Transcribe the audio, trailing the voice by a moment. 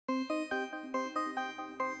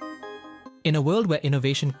In a world where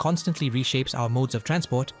innovation constantly reshapes our modes of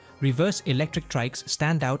transport, reverse electric trikes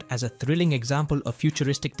stand out as a thrilling example of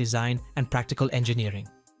futuristic design and practical engineering.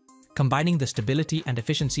 Combining the stability and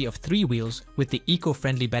efficiency of 3 wheels with the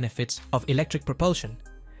eco-friendly benefits of electric propulsion,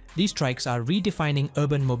 these trikes are redefining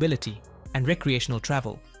urban mobility and recreational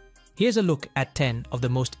travel. Here's a look at 10 of the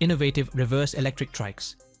most innovative reverse electric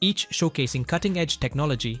trikes, each showcasing cutting-edge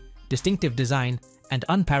technology, distinctive design, and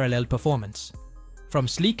unparalleled performance. From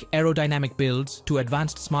sleek aerodynamic builds to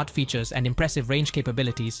advanced smart features and impressive range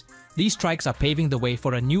capabilities, these trikes are paving the way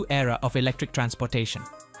for a new era of electric transportation.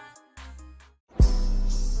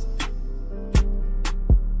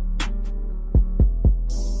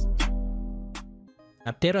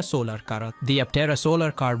 Aptera Solar Car. The Aptera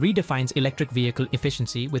Solar Car redefines electric vehicle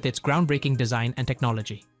efficiency with its groundbreaking design and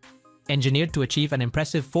technology. Engineered to achieve an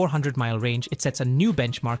impressive 400-mile range, it sets a new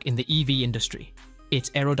benchmark in the EV industry. Its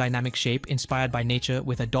aerodynamic shape, inspired by nature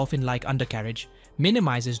with a dolphin-like undercarriage,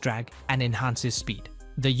 minimizes drag and enhances speed.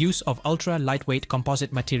 The use of ultra-lightweight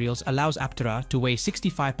composite materials allows Aptera to weigh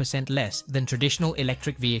 65% less than traditional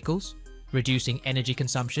electric vehicles, reducing energy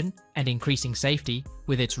consumption and increasing safety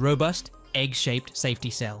with its robust, egg-shaped safety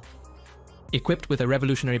cell. Equipped with a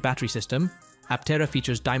revolutionary battery system, Aptera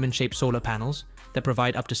features diamond-shaped solar panels that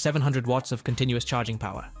provide up to 700 watts of continuous charging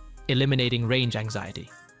power, eliminating range anxiety.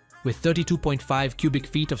 With 32.5 cubic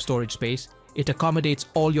feet of storage space, it accommodates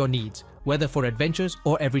all your needs, whether for adventures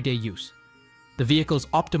or everyday use. The vehicle's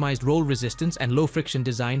optimized roll resistance and low-friction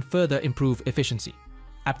design further improve efficiency.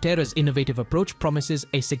 Aptera's innovative approach promises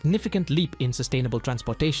a significant leap in sustainable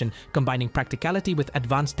transportation, combining practicality with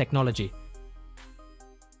advanced technology.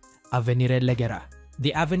 Avvenire Leggera.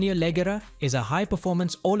 The Avvenire Leggera is a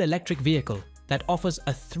high-performance all-electric vehicle that offers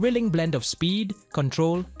a thrilling blend of speed,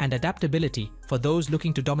 control, and adaptability for those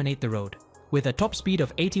looking to dominate the road. With a top speed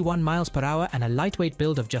of 81 miles per hour and a lightweight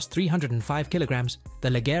build of just 305 kilograms, the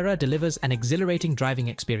Leggera delivers an exhilarating driving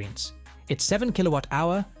experience. Its 7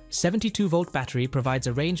 kilowatt-hour, 72-volt battery provides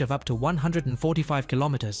a range of up to 145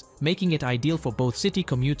 kilometers, making it ideal for both city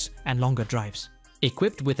commutes and longer drives.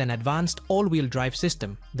 Equipped with an advanced all-wheel drive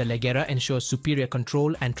system, the Leggera ensures superior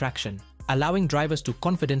control and traction, allowing drivers to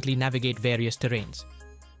confidently navigate various terrains.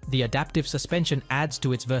 The adaptive suspension adds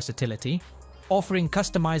to its versatility, offering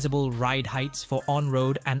customizable ride heights for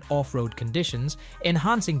on-road and off-road conditions,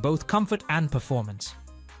 enhancing both comfort and performance.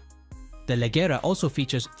 The Leggera also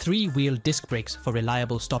features 3-wheel disc brakes for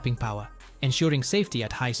reliable stopping power, ensuring safety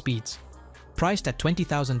at high speeds. Priced at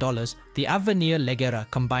 $20,000, the Avvenire Leggera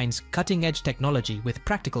combines cutting-edge technology with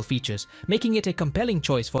practical features, making it a compelling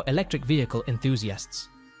choice for electric vehicle enthusiasts.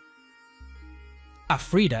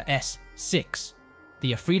 Afreda S6.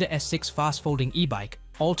 The Afreda S6 fast-folding e-bike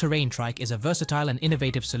all-terrain trike is a versatile and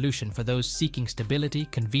innovative solution for those seeking stability,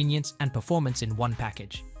 convenience, and performance in one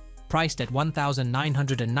package. Priced at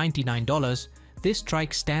 $1,999, this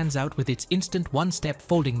trike stands out with its instant one-step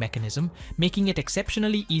folding mechanism, making it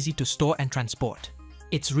exceptionally easy to store and transport.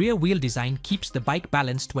 Its rear-wheel design keeps the bike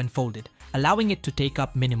balanced when folded, allowing it to take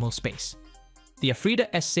up minimal space. The Afreda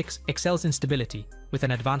S6 excels in stability, with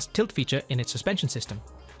an advanced tilt feature in its suspension system,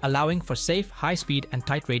 allowing for safe, high-speed and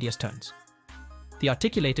tight radius turns. The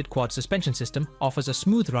articulated quad suspension system offers a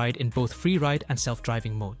smooth ride in both free ride and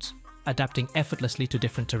self-driving modes, adapting effortlessly to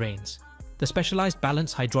different terrains. The specialized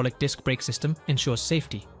balance hydraulic disc brake system ensures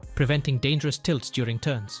safety, preventing dangerous tilts during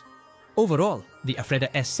turns. Overall, the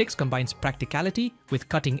Afreda S6 combines practicality with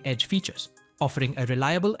cutting-edge features, offering a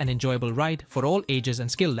reliable and enjoyable ride for all ages and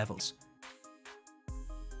skill levels.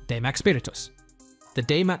 Daymak Spiritus. The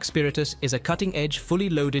Daymak Spiritus is a cutting-edge, fully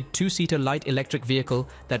loaded 2-seater light electric vehicle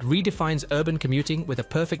that redefines urban commuting with a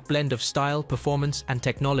perfect blend of style, performance, and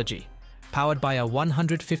technology. Powered by a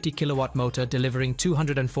 150 kilowatt motor delivering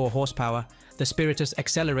 204 horsepower, the Spiritus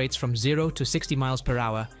accelerates from 0 to 60 miles per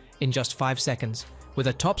hour in just 5 seconds, with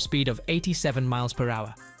a top speed of 87 miles per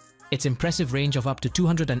hour. Its impressive range of up to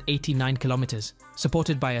 289 kilometers,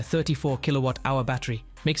 supported by a 34 kilowatt-hour battery,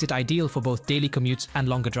 makes it ideal for both daily commutes and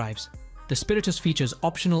longer drives. The Spiritus features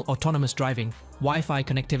optional autonomous driving, Wi-Fi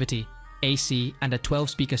connectivity, AC, and a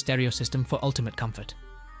 12-speaker stereo system for ultimate comfort.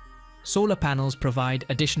 Solar panels provide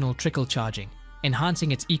additional trickle charging,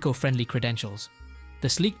 enhancing its eco-friendly credentials. The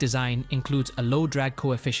sleek design includes a low drag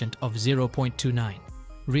coefficient of 0.29,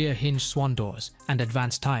 rear hinge swan doors, and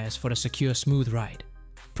advanced tires for a secure, smooth ride.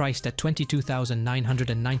 Priced at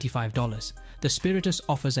 $22,995, the Spiritus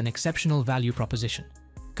offers an exceptional value proposition,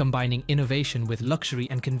 combining innovation with luxury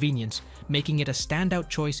and convenience, making it a standout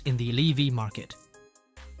choice in the EV market.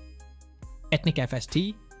 Etnnic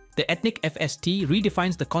FST. The Etnnic FST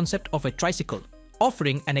redefines the concept of a tricycle,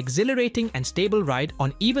 offering an exhilarating and stable ride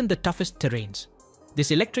on even the toughest terrains.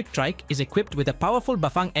 This electric trike is equipped with a powerful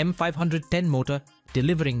Bafang M510 motor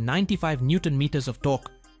delivering 95 Newton-meters of torque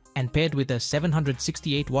and paired with a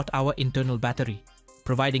 768 watt-hour internal battery,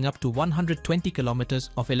 providing up to 120 kilometers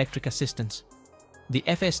of electric assistance. The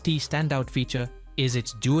FST standout feature is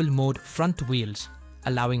its dual-mode front wheels,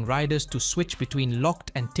 allowing riders to switch between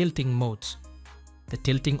locked and tilting modes. The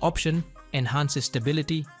tilting option enhances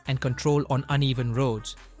stability and control on uneven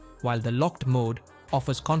roads, while the locked mode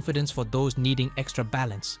offers confidence for those needing extra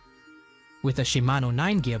balance. With a Shimano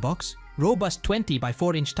 9 gearbox, robust 20 by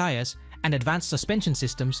 4-inch tires, and advanced suspension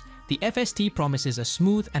systems, the FST promises a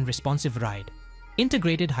smooth and responsive ride.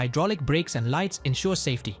 Integrated hydraulic brakes and lights ensure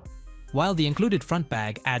safety, while the included front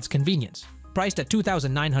bag adds convenience. Priced at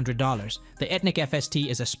 $2,900, the Etnnic FST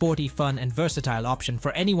is a sporty, fun, and versatile option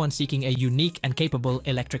for anyone seeking a unique and capable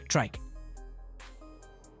electric trike.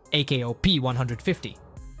 AKO P150.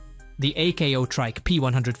 The AKO Trike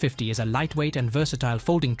P150 is a lightweight and versatile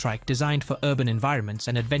folding trike designed for urban environments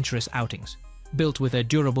and adventurous outings. Built with a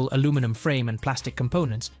durable aluminum frame and plastic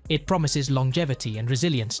components, it promises longevity and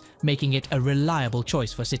resilience, making it a reliable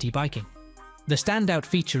choice for city biking. The standout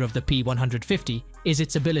feature of the P150 is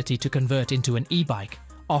its ability to convert into an e-bike,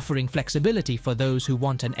 offering flexibility for those who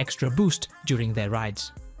want an extra boost during their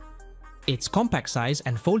rides. Its compact size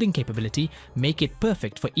and folding capability make it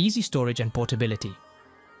perfect for easy storage and portability.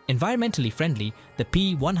 Environmentally friendly, the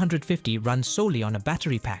P150 runs solely on a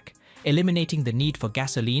battery pack, eliminating the need for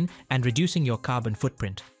gasoline and reducing your carbon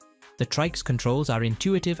footprint. The trike's controls are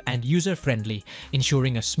intuitive and user-friendly,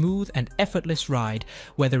 ensuring a smooth and effortless ride,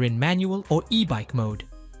 whether in manual or e-bike mode.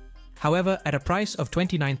 However, at a price of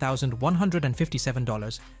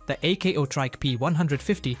 $29,157, the AKO Trike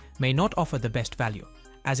P150 may not offer the best value,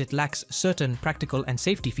 as it lacks certain practical and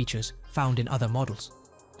safety features found in other models.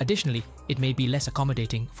 Additionally, it may be less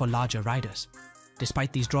accommodating for larger riders.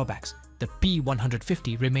 Despite these drawbacks, the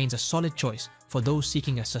P150 remains a solid choice for those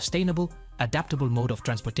seeking a sustainable, adaptable mode of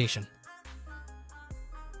transportation.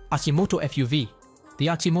 Arcimoto FUV. The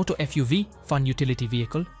Arcimoto FUV, Fun Utility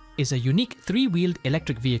Vehicle, is a unique three-wheeled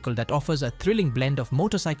electric vehicle that offers a thrilling blend of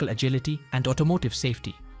motorcycle agility and automotive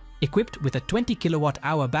safety. Equipped with a 20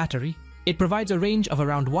 kilowatt-hour battery, it provides a range of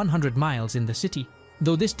around 100 miles in the city,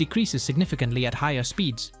 though this decreases significantly at higher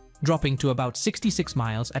speeds, dropping to about 66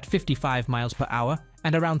 miles at 55 miles per hour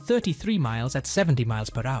and around 33 miles at 70 miles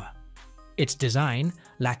per hour. Its design,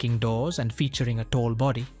 lacking doors and featuring a tall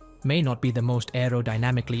body, may not be the most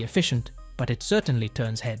aerodynamically efficient, but it certainly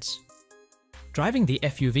turns heads. Driving the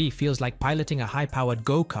FUV feels like piloting a high-powered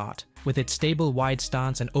go-kart with its stable wide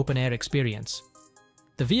stance and open-air experience.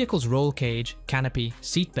 The vehicle's roll cage, canopy,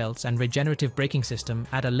 seatbelts, and regenerative braking system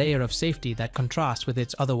add a layer of safety that contrasts with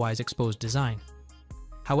its otherwise exposed design.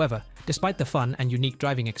 However, despite the fun and unique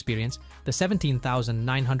driving experience, the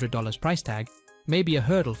 $17,900 price tag may be a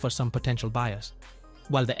hurdle for some potential buyers.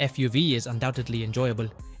 While the FUV is undoubtedly enjoyable,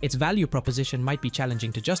 its value proposition might be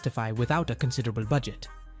challenging to justify without a considerable budget.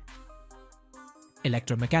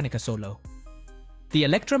 Electra Meccanica Solo. The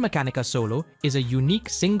Electra Meccanica Solo is a unique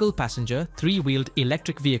single-passenger, three-wheeled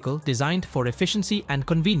electric vehicle designed for efficiency and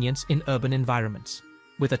convenience in urban environments.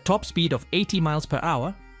 With a top speed of 80 miles per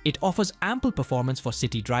hour, it offers ample performance for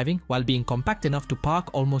city driving while being compact enough to park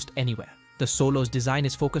almost anywhere. The Solo's design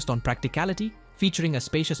is focused on practicality, featuring a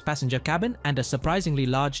spacious passenger cabin and a surprisingly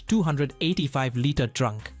large 285-liter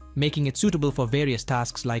trunk, making it suitable for various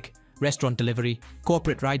tasks like restaurant delivery,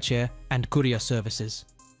 corporate rideshare, and courier services.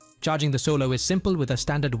 Charging the Solo is simple with a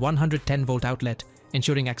standard 110-volt outlet,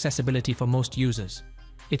 ensuring accessibility for most users.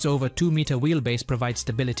 Its over 2-meter wheelbase provides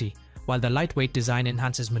stability, while the lightweight design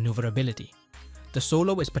enhances maneuverability. The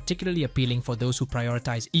Solo is particularly appealing for those who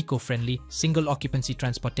prioritize eco-friendly, single-occupancy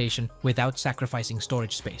transportation without sacrificing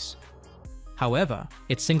storage space. However,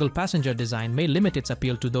 its single-passenger design may limit its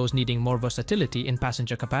appeal to those needing more versatility in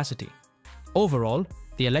passenger capacity. Overall,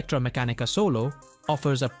 the Electra Meccanica Solo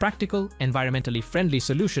offers a practical, environmentally friendly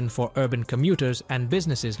solution for urban commuters and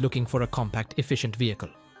businesses looking for a compact, efficient vehicle.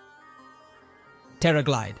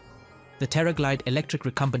 Terraglide. The Terraglide electric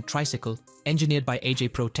recumbent tricycle, engineered by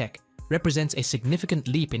AJ Pro Tech, represents a significant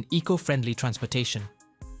leap in eco-friendly transportation.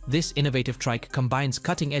 This innovative trike combines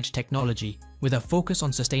cutting-edge technology with a focus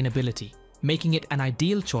on sustainability, making it an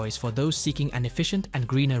ideal choice for those seeking an efficient and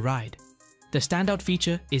greener ride. The standout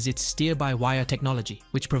feature is its steer-by-wire technology,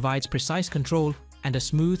 which provides precise control and a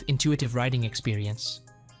smooth, intuitive riding experience.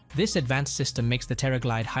 This advanced system makes the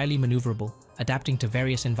Terraglide highly maneuverable, adapting to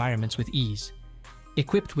various environments with ease.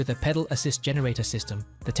 Equipped with a pedal assist generator system,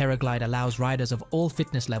 the Terraglide allows riders of all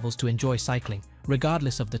fitness levels to enjoy cycling,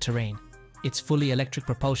 regardless of the terrain. Its fully electric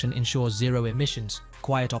propulsion ensures zero emissions,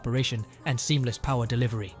 quiet operation, and seamless power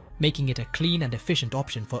delivery, making it a clean and efficient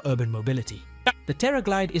option for urban mobility. The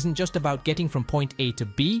Terraglide isn't just about getting from point A to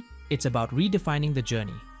B, it's about redefining the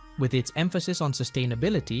journey. With its emphasis on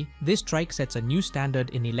sustainability, this trike sets a new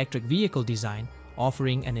standard in electric vehicle design,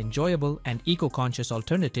 offering an enjoyable and eco-conscious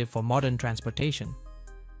alternative for modern transportation.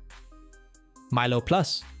 MYLO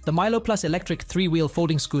Plus. The MYLO Plus electric 3-wheel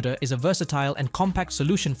folding scooter is a versatile and compact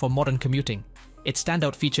solution for modern commuting. Its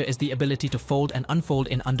standout feature is the ability to fold and unfold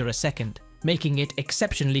in under a second, making it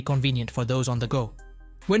exceptionally convenient for those on the go.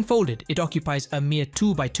 When folded, it occupies a mere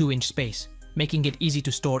 2 by 2 inch space, making it easy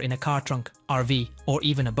to store in a car trunk, RV, or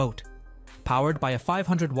even a boat. Powered by a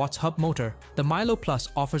 500 watts hub motor, the MYLO Plus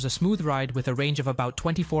offers a smooth ride with a range of about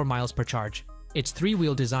 24 miles per charge. Its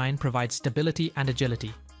 3-wheel design provides stability and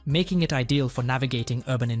agility, making it ideal for navigating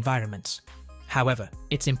urban environments. However,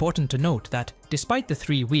 it's important to note that, despite the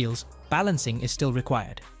 3 wheels, balancing is still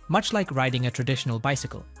required, much like riding a traditional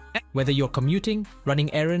bicycle. Whether you're commuting,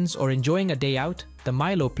 running errands, or enjoying a day out, the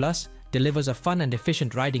MYLO Plus delivers a fun and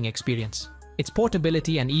efficient riding experience. Its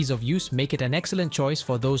portability and ease of use make it an excellent choice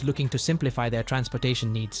for those looking to simplify their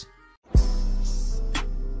transportation needs.